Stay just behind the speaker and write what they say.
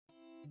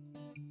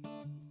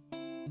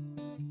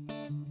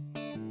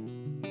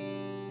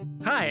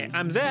Hi,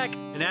 I'm Zach,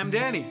 And I'm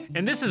Danny.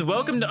 and this is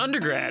Welcome to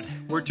Undergrad.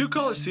 We're two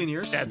college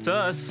seniors. That's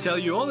us. Tell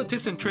you all the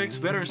tips and tricks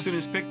veteran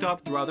students picked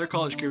up throughout their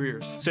college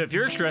careers. So if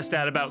you're stressed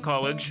out about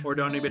college, Or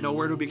don't even know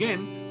where to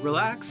begin,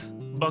 relax.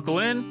 buckle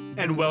in,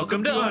 and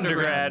welcome to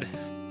Undergrad.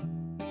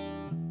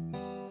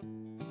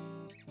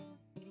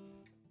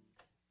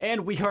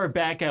 And we are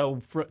back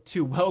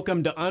to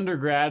Welcome to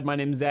Undergrad. My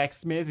name is Zach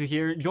Smith,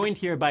 here, joined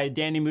here by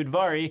Danny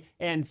Mudvari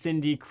and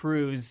Cindy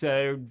Cruz,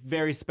 a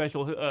very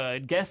special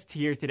guest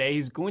here today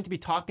who's going to be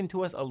talking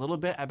to us a little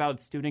bit about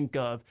student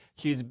gov.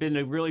 She's been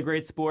a really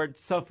great sport,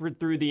 suffered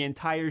through the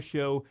entire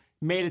show,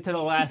 made it to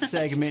the last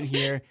segment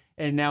here,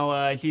 and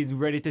now she's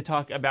ready to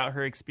talk about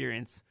her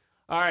experience.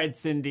 All right,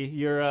 Cindy,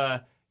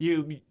 you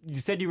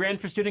said you ran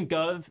for student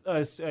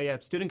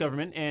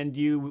government, and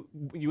you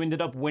ended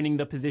up winning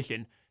the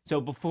position. So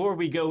before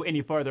we go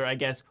any farther, I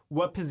guess,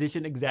 what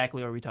position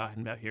exactly are we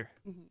talking about here?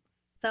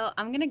 So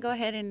I'm gonna go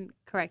ahead and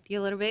correct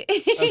you a little bit.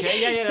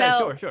 Okay,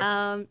 yeah, sure.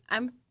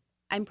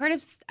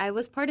 I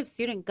was part of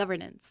student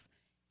governance,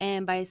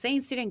 and by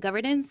saying student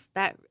governance,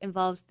 that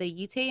involves the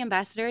UTA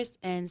ambassadors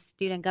and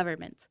student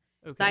government.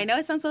 Okay. So I know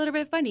it sounds a little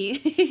bit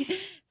funny.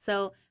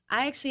 So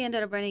I actually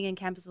ended up running in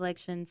campus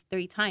elections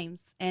 3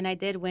 times, and I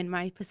did win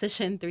my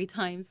position 3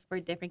 times for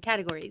different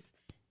categories.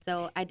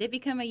 So I did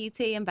become a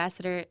UTA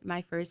ambassador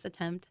my first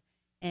attempt.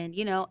 And,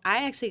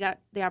 I actually got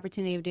the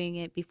opportunity of doing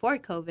it before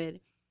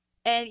COVID.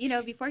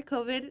 And, before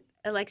COVID,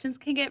 elections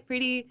can get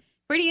pretty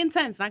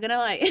intense, not going to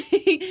lie.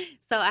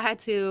 So I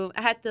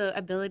had the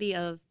ability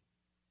of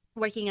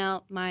working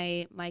out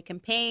my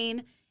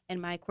campaign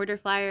and my quarter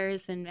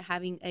flyers and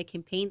having a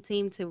campaign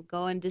team to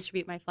go and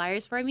distribute my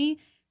flyers for me.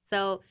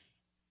 So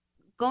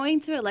going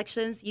to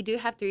elections, you do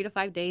have 3 to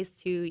 5 days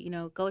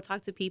to, go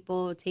talk to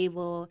people,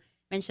 table,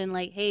 mention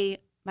like, hey,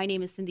 my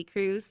name is Cindy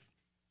Cruz,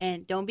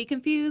 and don't be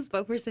confused,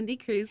 vote for Cindy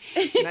Cruz.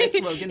 Nice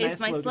slogan. It's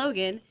my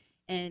slogan.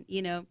 And,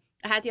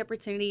 I had the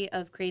opportunity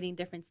of creating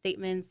different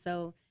statements.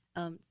 So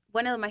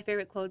one of my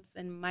favorite quotes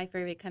and my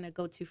favorite kind of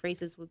go-to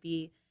phrases would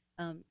be,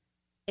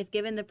 if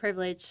given the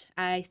privilege,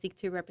 I seek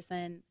to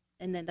represent,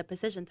 and then the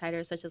position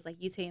titles such as like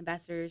UTA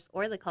ambassadors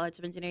or the College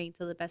of Engineering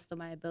to the best of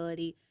my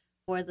ability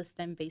for the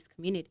STEM-based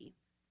community.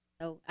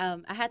 So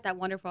I had that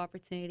wonderful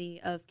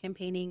opportunity of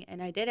campaigning,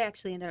 and I did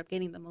actually end up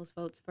getting the most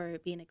votes for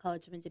being a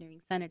College of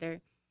Engineering senator.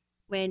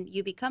 When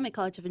you become a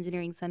College of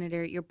Engineering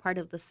senator, you're part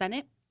of the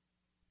Senate,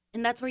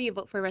 and that's where you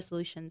vote for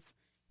resolutions.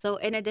 So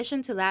in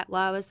addition to that,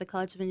 while I was the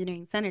College of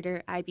Engineering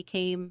senator, I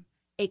became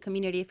a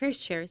community affairs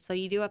chair. So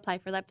you do apply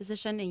for that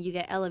position, and you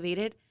get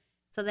elevated.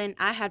 So then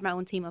I had my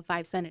own team of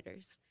 5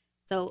 senators.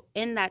 So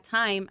in that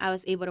time, I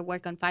was able to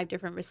work on 5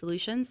 different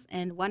resolutions,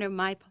 and one of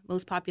my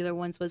most popular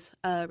ones was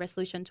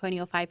Resolution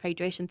 2005,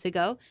 Hydration to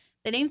Go.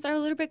 The names are a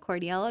little bit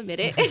corny, I'll admit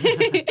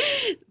it,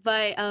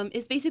 but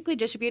it's basically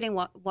distributing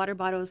water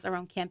bottles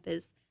around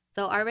campus.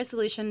 So our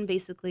resolution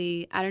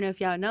basically, I don't know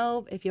if y'all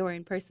know, if you were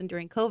in person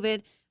during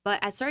COVID,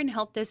 but at certain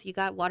help desks, you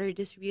got water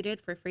distributed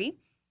for free.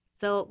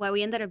 So what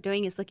we ended up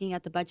doing is looking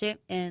at the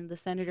budget, and the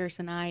senators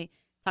and I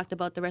talked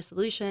about the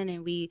resolution,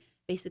 and we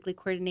basically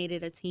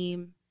coordinated a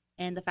team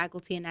and the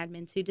faculty and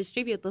admin to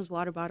distribute those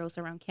water bottles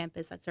around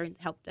campus at certain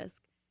help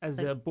desks. As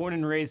a born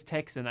and raised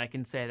Texan, I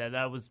can say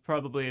that was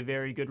probably a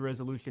very good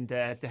resolution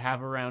to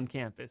have around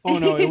campus. Oh,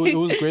 no, it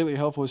was greatly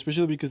helpful,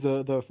 especially because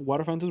the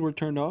water fountains were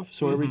turned off.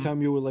 So every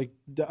time you were like,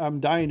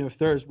 I'm dying of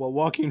thirst while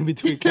walking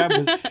between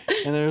campus,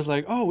 and there's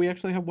like, oh, we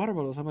actually have water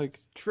bottles. I'm like,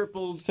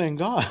 thank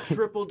God.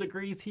 Triple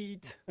degrees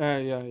heat.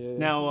 Yeah.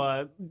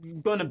 Now,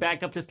 going to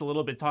back up just a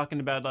little bit, talking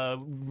about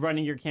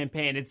running your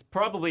campaign, it's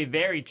probably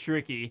very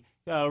tricky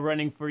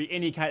running for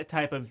any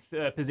type of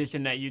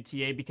position at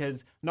UTA,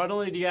 because not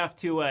only do you have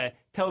to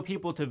tell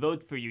people to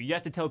vote for you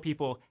have to tell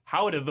people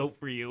how to vote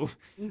for you.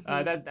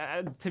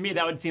 That to me,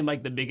 that would seem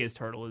like the biggest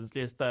hurdle is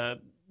just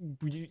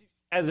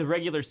as a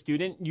regular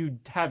student, you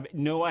have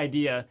no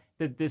idea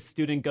that this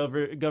student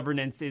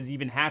governance is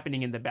even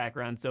happening in the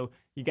background. So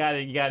you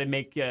gotta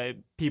make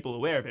people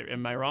aware of it.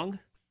 Am I wrong?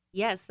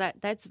 Yes,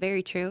 that's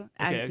very true.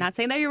 Okay. I'm not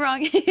saying that you're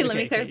wrong. Let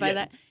me clarify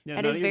that. Yeah,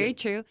 that is very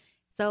true.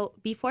 So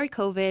before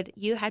COVID,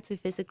 you had to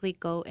physically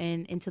go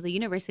into the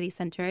university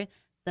center,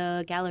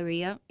 the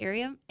Galleria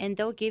area, and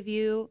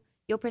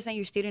you'll present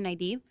your student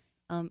ID.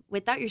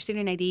 Without your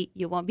student ID,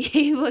 you won't be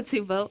able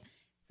to vote.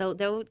 So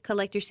they'll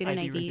collect your student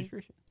ID.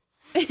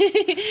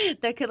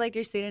 They'll collect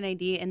your student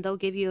ID, and they'll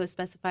give you a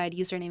specified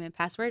username and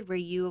password where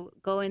you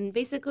go and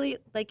basically,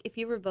 like if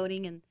you were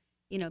voting in,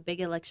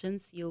 big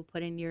elections, you'll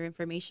put in your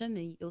information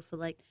and you'll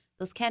select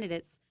those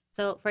candidates.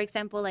 So for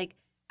example, like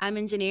I'm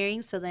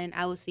engineering, so then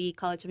I will see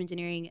College of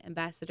Engineering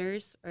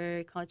ambassadors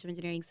or College of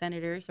Engineering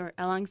senators or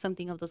along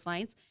something of those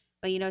lines.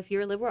 But, if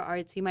you're liberal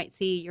arts, you might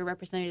see your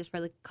representatives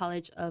for the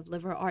College of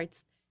Liberal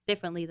Arts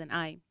differently than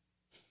I.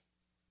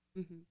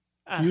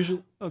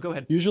 Usually, go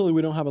ahead. Usually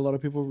we don't have a lot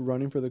of people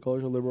running for the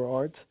College of Liberal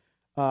Arts.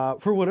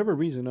 For whatever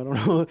reason, I don't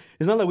know.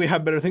 It's not that we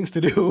have better things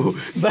to do,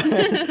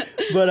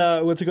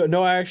 but what's it called?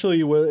 No, I actually,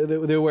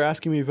 they were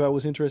asking me if I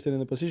was interested in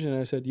the position, and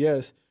I said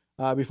yes.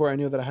 Before I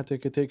knew that I had to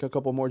take a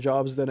couple more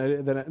jobs than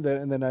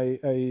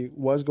I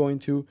was going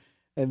to,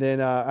 and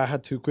then I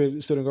had to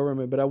quit student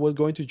government. But I was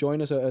going to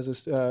join as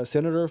a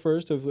senator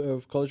first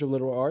of College of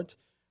Liberal Arts,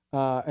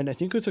 and I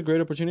think it's a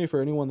great opportunity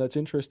for anyone that's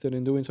interested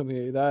in doing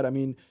something like that. I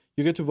mean,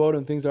 you get to vote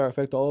on things that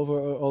affect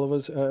all of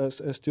us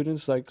as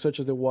students, like such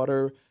as the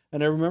water.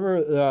 And I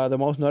remember the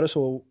most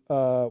noticeable,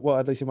 well,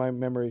 at least in my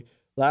memory,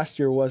 last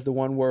year was the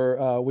one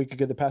where we could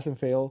get the pass and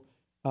fail.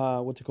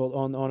 What's it called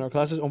on our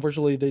classes?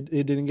 Unfortunately, it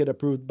didn't get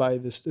approved by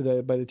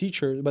by the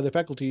teacher, by the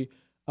faculty,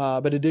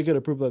 but it did get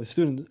approved by the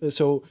students.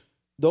 So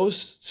the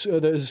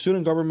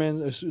student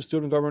governance,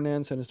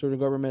 and the student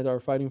government are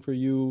fighting for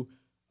you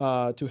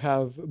to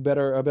have a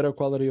better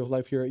quality of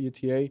life here at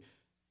UTA.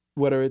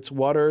 Whether it's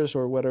waters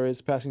or whether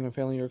it's passing and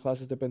failing your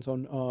classes depends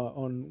on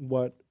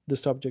what the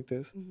subject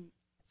is. Mhm.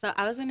 So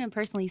I was going to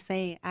personally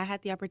say I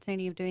had the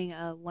opportunity of doing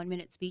a 1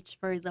 minute speech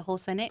for the whole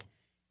Senate.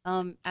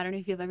 I don't know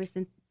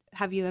if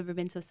have you ever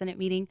been to a Senate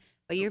meeting,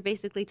 but you're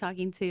basically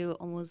talking to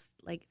almost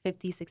like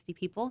 50, 60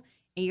 people,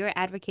 and you're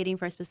advocating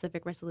for a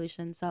specific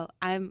resolution. So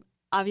I'm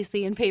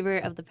obviously in favor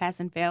of the pass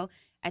and fail.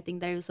 I think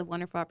that it was a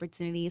wonderful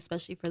opportunity,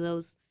 especially for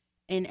those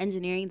in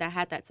engineering that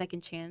had that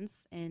second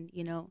chance. And,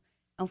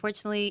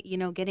 unfortunately,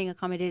 getting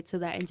accommodated to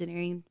that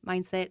engineering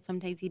mindset,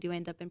 sometimes you do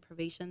end up in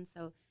probation.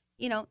 So,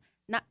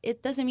 not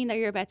it doesn't mean that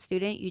you're a bad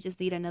student. You just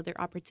need another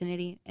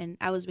opportunity. And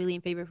I was really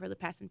in favor for the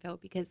pass and fail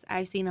because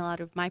I've seen a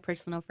lot of my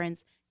personal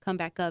friends come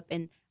back up,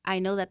 and I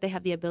know that they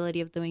have the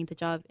ability of doing the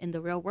job in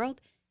the real world.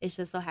 It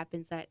just so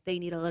happens that they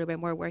need a little bit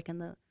more work on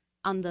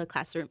the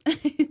classroom.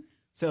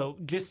 So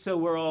just so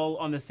we're all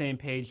on the same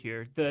page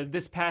here,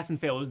 this pass and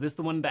fail, was this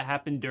the one that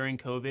happened during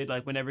COVID?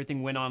 Like when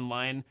everything went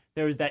online,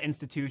 there was that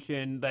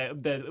institution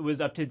that it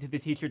was up to the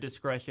teacher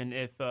discretion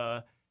if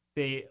I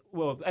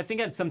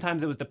think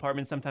sometimes it was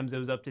department, sometimes it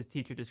was up to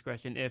teacher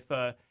discretion if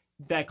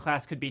that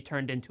class could be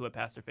turned into a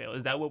pass or fail.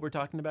 Is that what we're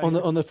talking about On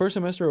here? the first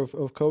semester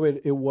of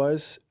COVID, it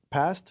was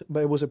passed,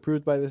 but it was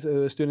approved by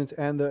the students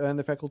and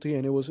the faculty,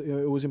 and it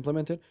was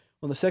implemented.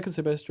 On the second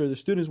semester, the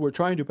students were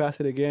trying to pass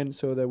it again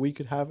so that we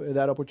could have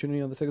that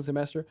opportunity on the second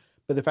semester,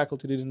 but the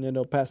faculty didn't end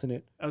up passing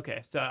it.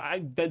 Okay, so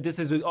this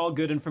is all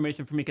good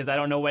information for me because I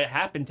don't know what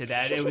happened to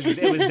that. It was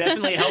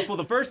definitely helpful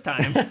the first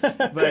time,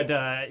 but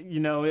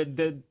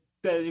the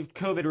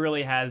COVID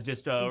really has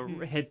just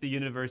hit the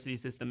university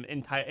system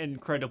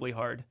incredibly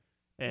hard.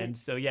 And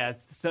so,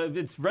 so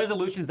it's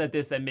resolutions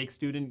that make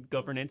student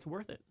governance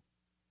worth it.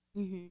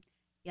 Mm-hmm.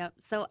 Yep.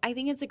 So I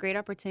think it's a great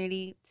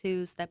opportunity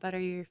to step out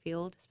of your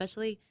field,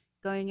 especially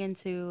going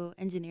into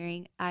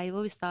engineering. I've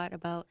always thought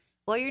about,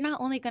 well, you're not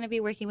only going to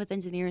be working with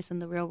engineers in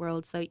the real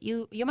world, so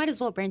you might as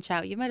well branch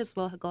out. You might as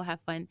well go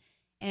have fun.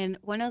 And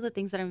one of the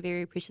things that I'm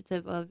very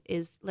appreciative of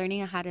is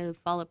learning how to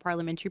follow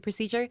parliamentary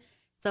procedure.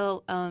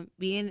 So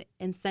being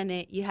in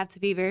Senate, you have to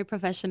be very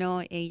professional,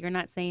 and you're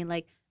not saying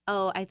like,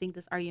 oh, I think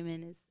this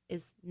argument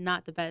is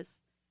not the best.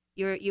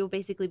 You'll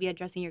basically be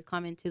addressing your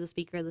comment to the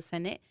Speaker of the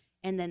Senate,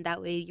 and then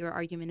that way your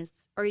argument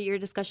or your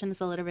discussion is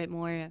a little bit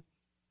more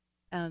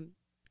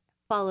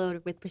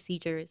followed with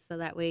procedures, so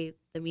that way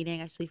the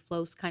meeting actually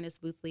flows kind of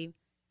smoothly.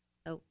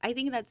 So I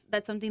think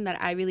that's something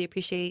that I really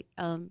appreciate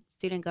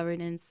student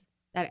governance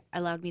that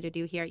allowed me to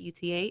do here at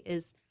UTA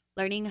is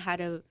learning how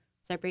to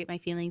separate my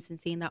feelings and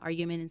seeing the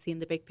argument and seeing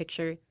the big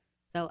picture.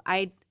 So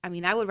I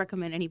would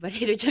recommend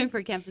anybody to join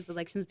for campus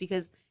elections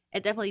because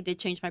it definitely did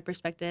change my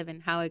perspective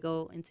and how I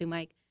go into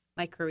my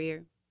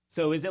career.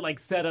 So is it like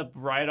set up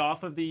right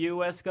off of the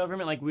U.S.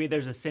 government? Like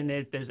there's a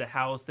Senate, there's a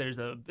House, there's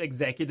a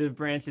executive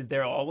branch. Is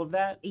there all of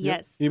that?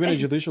 Yes. Even a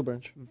judicial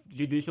branch.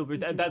 Judicial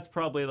branch. That's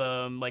probably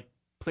like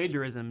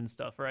plagiarism and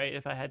stuff, right?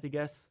 If I had to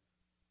guess,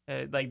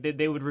 like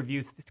they would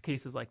review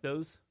cases like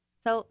those.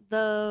 So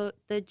the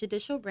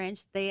judicial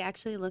branch, they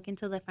actually look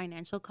into the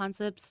financial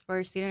concepts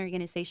for student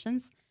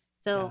organizations.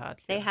 So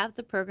Gotcha. they have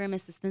the program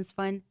assistance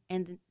fund,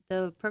 and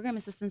the program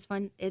assistance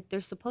fund,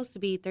 there's supposed to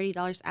be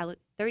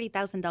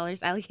 $30,000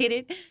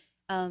 allocated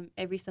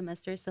every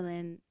semester. So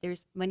then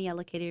there's money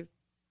allocated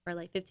for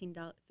like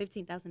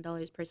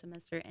 $15,000 per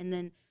semester, and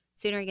then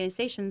student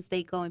organizations,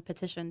 they go and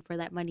petition for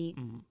that money,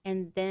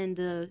 and then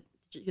the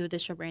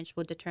judicial branch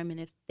will determine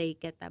if they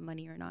get that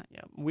money or not. Yeah,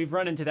 we've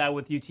run into that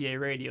with UTA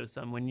Radio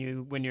some. When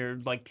you're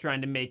like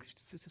trying to make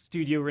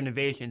studio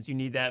renovations, you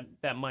need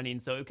that money, and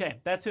so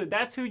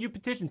that's who you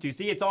petition to.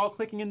 See, it's all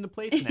clicking into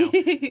place now.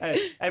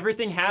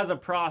 Everything has a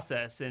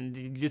process, and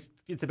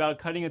it's about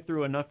cutting it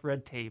through enough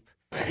red tape,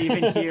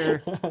 even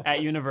here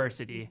at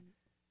university.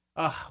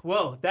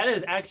 Well, that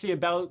is actually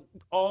about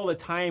all the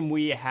time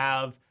we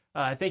have.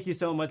 Thank you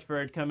so much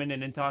for coming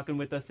in and talking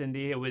with us,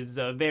 Cindy. It was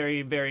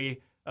very,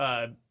 very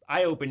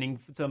eye-opening,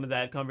 some of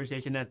that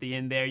conversation at the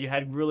end there. You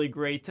had really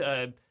great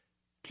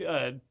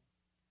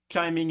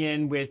chiming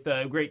in with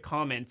great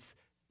comments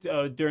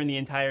during the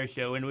entire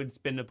show, and it's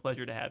been a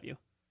pleasure to have you.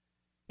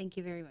 Thank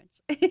you very much.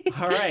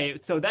 All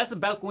right, so that's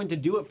about going to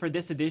do it for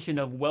this edition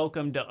of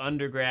Welcome to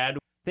Undergrad.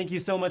 Thank you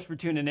so much for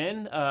tuning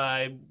in.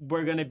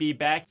 We're going to be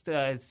back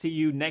to see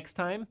you next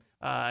time.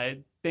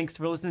 Thanks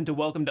for listening to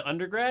Welcome to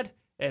Undergrad,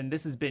 and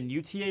this has been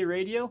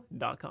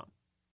UTARadio.com.